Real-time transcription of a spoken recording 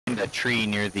a tree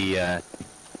near the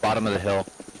bottom of the hill.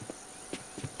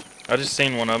 I just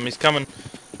seen one of them. He's coming.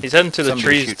 He's heading to the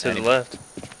Somebody trees to at the him. left.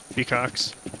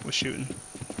 Peacocks was shooting.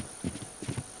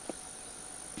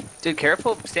 Dude,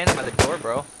 careful standing by the door,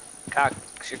 bro. Cock,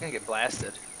 'cause you're gonna get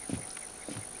blasted.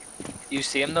 You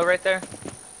see him though, right there?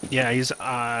 Yeah, he's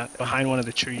behind one of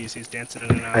the trees. He's dancing in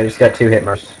and out. I just got 2 hit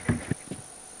marks.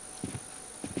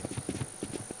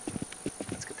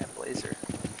 Let's get that blazer.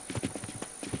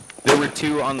 There were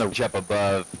 2 on the ridge up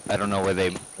above. I don't know where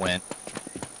they went.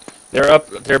 They're up.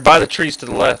 They're by the trees to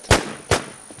the left.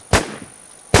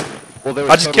 Well, there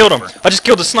was I just killed him. total I just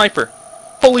killed a sniper.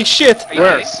 Holy shit! Are you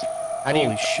Where? kidding? How do you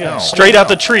Holy shit. know? Straight out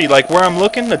the tree, like where I'm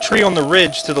looking, the tree on the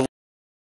ridge to the